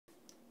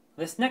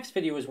This next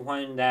video is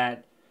one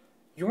that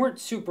you weren't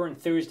super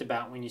enthused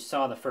about when you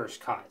saw the first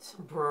cut.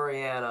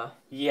 Breweriana.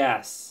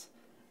 Yes.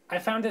 I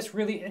found this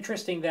really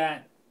interesting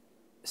that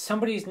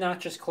somebody's not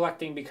just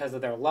collecting because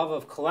of their love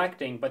of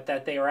collecting, but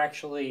that they are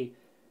actually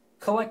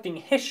collecting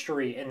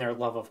history in their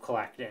love of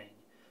collecting.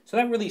 So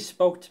that really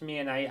spoke to me,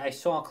 and I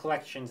saw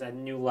collections at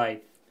new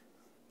light.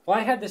 Well,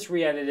 I had this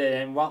re-edited,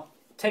 and well,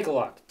 take a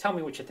look. Tell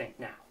me what you think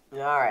now.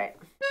 Alright.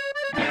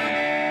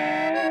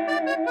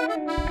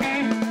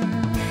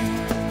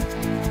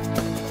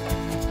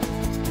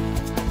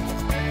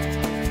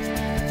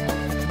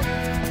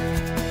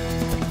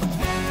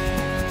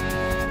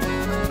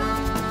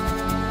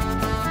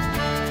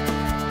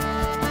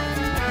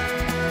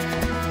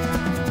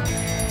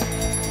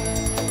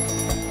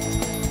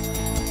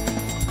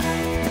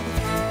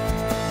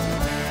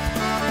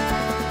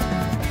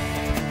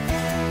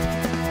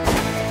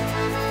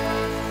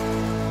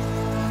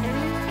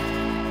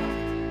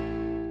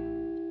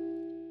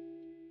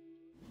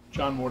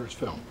 John Waters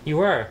film. You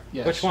were?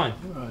 Yes. Which one?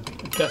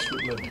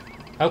 Desperate Living.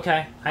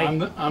 Okay.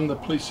 I'm the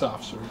police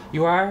officer.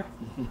 You are?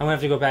 I'm gonna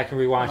have to go back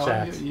and rewatch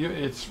that.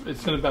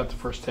 It's in about the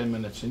first 10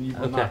 minutes, and you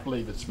will not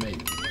believe it's me.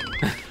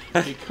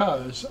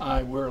 Because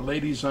I wear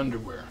ladies'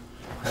 underwear.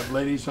 I have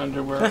ladies'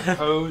 underwear,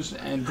 hose,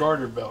 and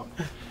garter belt.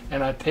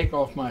 And I take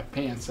off my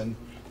pants and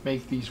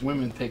make these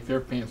women take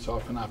their pants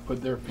off, and I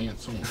put their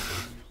pants on.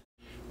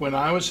 When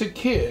I was a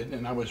kid,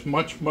 and I was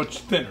much, much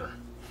thinner,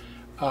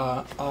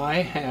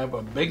 I have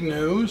a big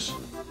nose,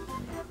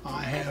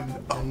 I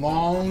have a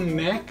long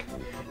neck,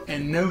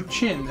 and no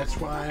chin. That's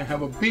why I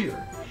have a beard.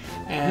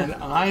 And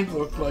I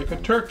looked like a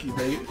turkey.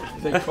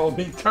 They called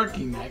me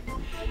Turkey Neck.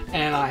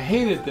 And I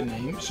hated the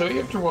name, so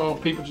after a while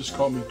people just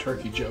called me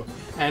Turkey Joe.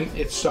 And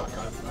it sucked.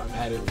 I've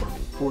had it for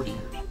 40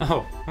 years.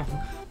 Oh,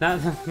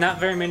 not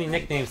very many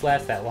nicknames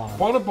last that long.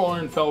 Bought a bar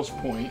in Fells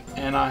Point,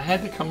 and I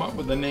had to come up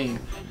with a name.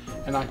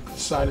 And I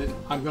decided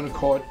I'm going to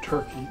call it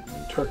Turkey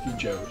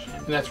Joe's.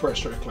 And that's where I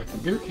started collecting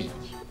beer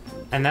cans.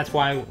 And that's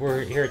why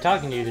we're here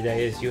talking to you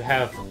today, is you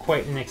have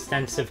quite an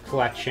extensive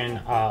collection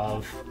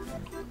of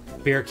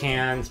beer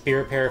cans,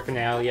 beer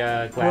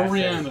paraphernalia, glasses.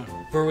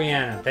 Breweriana.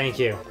 Breweriana, thank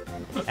you.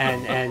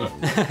 And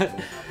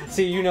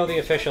see, you know the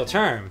official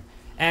term.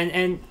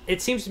 And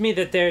it seems to me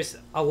that there's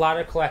a lot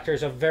of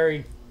collectors of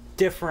very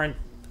different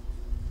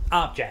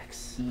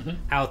objects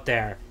out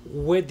there.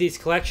 With these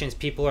collections,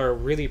 people are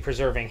really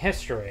preserving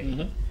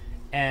history.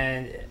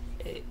 And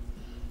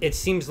it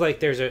seems like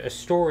there's a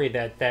story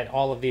that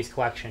all of these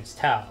collections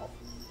tell.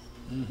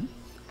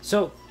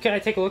 So, can I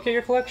take a look at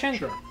your collection?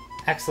 Sure.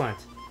 Excellent.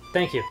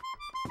 Thank you.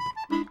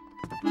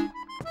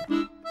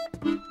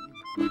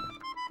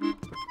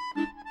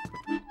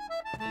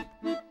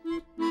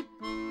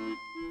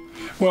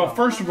 Well,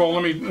 first of all,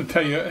 let me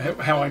tell you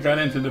how I got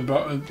into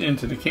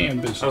the can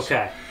business.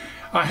 Okay.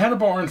 I had a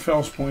bar in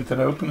Fells Point that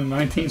opened in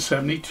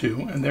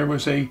 1972, and there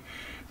was a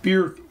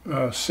beer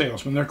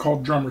salesman, they're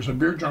called drummers, a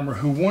beer drummer,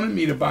 who wanted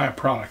me to buy a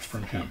product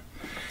from him.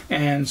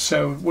 And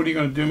so, what are you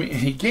going to do? And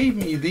he gave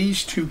me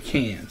these two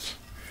cans.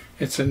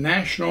 It's a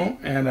National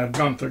and a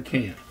Gunther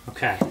can.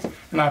 Okay.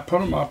 And I put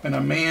them up, and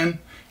a man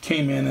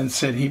came in and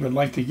said he would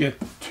like to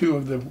get 2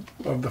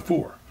 of the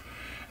 4.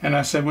 And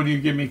I said, what do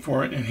you give me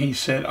for it? And he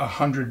said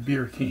 100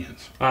 beer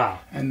cans. Wow.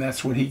 And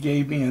that's what he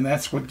gave me, and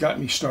that's what got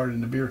me started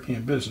in the beer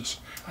can business.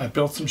 I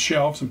built some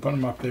shelves and put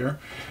them up there.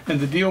 And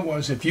the deal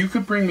was, if you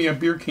could bring me a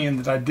beer can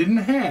that I didn't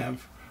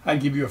have,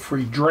 I'd give you a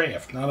free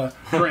draft, not a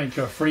drink,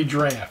 a free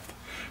draft.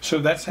 So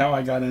that's how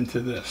I got into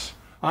this.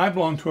 I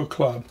belong to a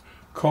club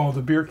called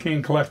the Beer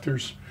Can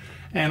Collectors,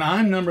 and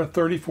I'm number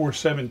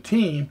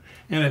 3417,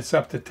 and it's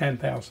up to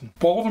 10,000.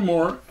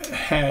 Baltimore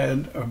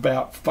had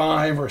about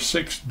 5 or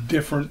 6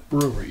 different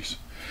breweries.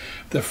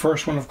 The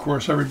first one, of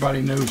course,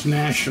 everybody knows,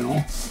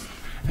 National,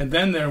 and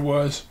then there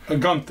was a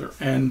Gunther,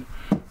 and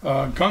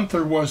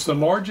Gunther was the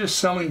largest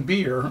selling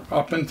beer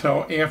up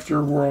until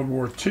after World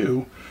War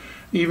II,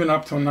 even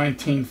up till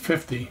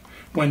 1950,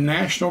 when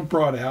National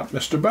brought out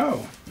Mr.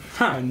 Bow.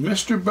 And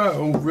Mr.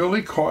 Bow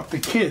really caught the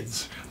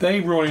kids. They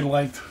really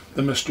liked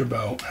the Mr.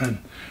 Bow, and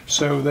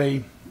so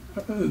they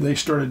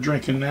started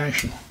drinking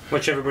National,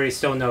 which everybody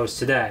still knows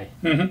today.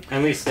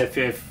 At least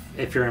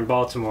if you're in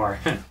Baltimore.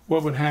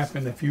 What would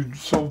happen if you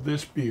sold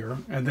this beer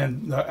and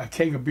then a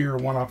keg of beer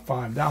went up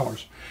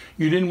 $5?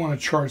 You didn't want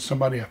to charge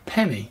somebody a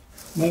penny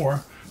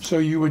more, so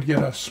you would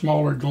get a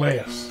smaller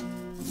glass.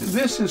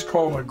 This is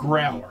called a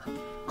growler,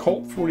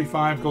 Colt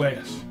 45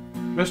 glass.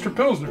 Mr.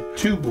 Pilsner,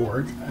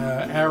 Tuborg,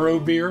 Arrow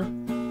Beer,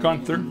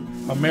 Gunther,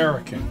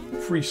 American,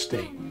 Free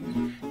State.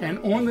 And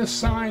on the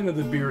side of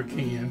the beer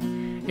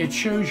can, it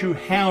shows you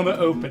how to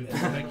open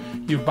it.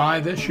 You buy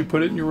this, you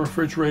put it in your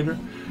refrigerator,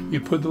 you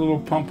put the little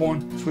pump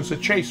on. This was a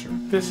chaser.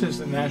 This is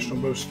the National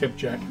Bow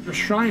Skipjack. The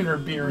Shriner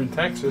beer in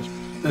Texas,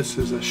 this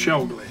is a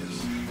shell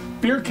glass.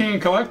 Beer can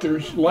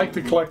collectors like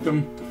to collect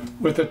them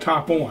with the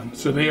top on,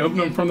 so they open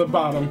them from the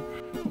bottom.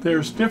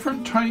 There's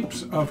different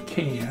types of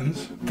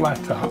cans: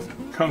 flat top,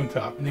 cone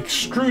top, an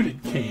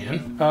extruded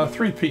can,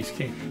 3-piece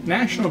can.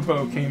 National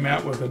Bow came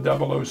out with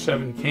a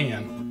 007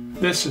 can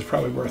This is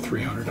probably worth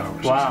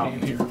 $300. Wow.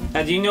 Here.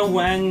 Now, do you know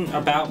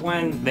about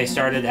when they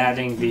started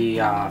adding the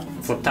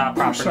flip top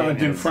property? Son of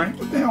dude, Frank.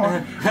 What the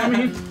hell? I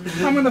mean,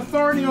 I'm an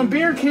authority on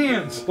beer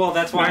cans. Well,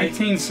 that's why.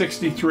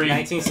 1963.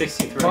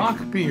 1963.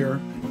 Bach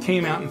beer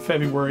came out in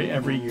February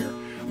every year.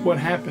 What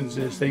happens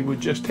is they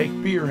would just take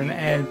beer and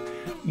add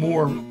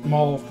more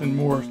malt and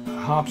more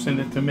hops in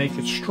it to make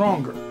it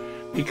stronger.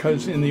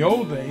 Because in the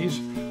old days,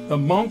 the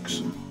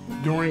monks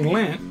during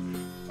Lent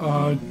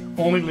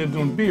only lived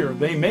on beer.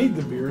 They made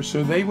the beer,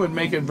 so they would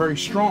make it very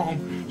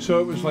strong. So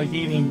it was like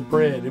eating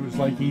bread. It was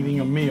like eating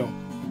a meal.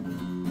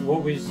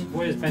 What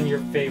has been your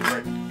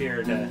favorite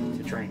beer to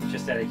drink?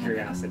 Just out of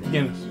curiosity.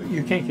 Guinness.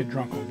 You can't get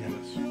drunk on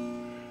Guinness.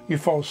 You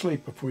fall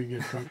asleep before you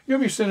get drunk. You'll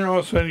be sitting there all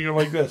of a sudden, you're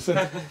like this.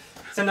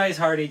 It's a nice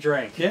hearty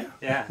drink. Yeah.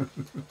 Yeah.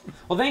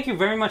 Well, thank you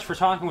very much for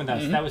talking with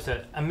us. That was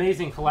an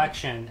amazing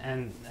collection,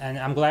 and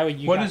I'm glad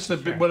you. What is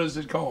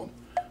it called?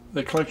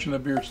 The collection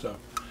of beer stuff.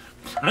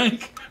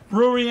 Frank,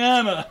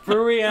 Breweriana.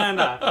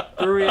 Breweriana.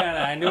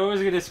 Breweriana. I knew I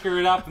was going to screw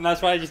it up, and that's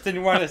why I just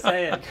didn't want to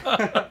say it.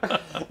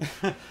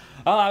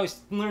 Oh, I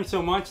learned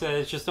so much that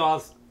it's just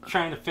all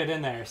trying to fit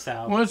in there.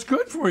 So. Well, it's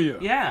good for you.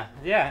 Yeah,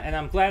 and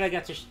I'm glad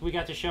we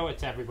got to show it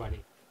to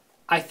everybody.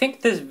 I think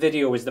this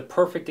video is the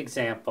perfect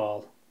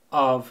example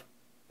of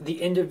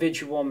the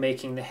individual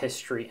making the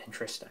history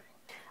interesting.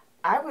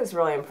 I was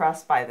really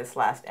impressed by this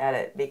last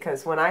edit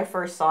because when I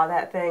first saw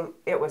that thing,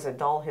 it was a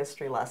dull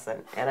history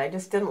lesson, and I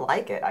just didn't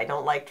like it. I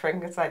don't like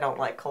trinkets. I don't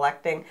like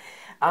collecting.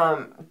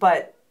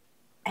 But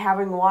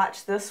having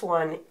watched this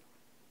one,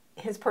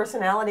 his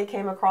personality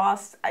came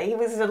across. He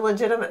was a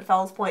legitimate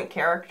Fells Point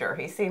character.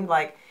 He seemed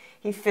like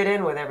he fit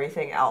in with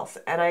everything else,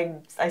 and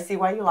I see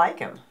why you like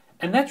him.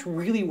 And that's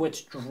really what's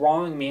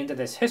drawing me into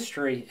this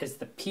history is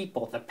the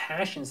people, the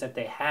passions that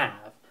they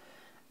have.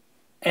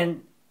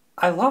 And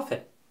I love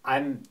it.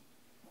 I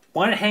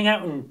want to hang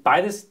out and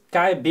buy this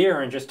guy a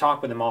beer and just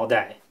talk with him all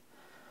day.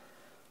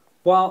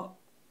 Well,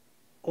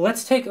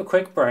 let's take a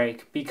quick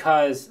break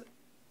because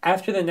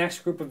after the next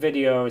group of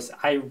videos,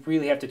 I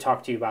really have to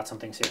talk to you about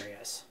something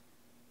serious.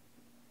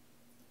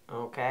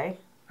 Okay.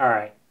 All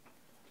right.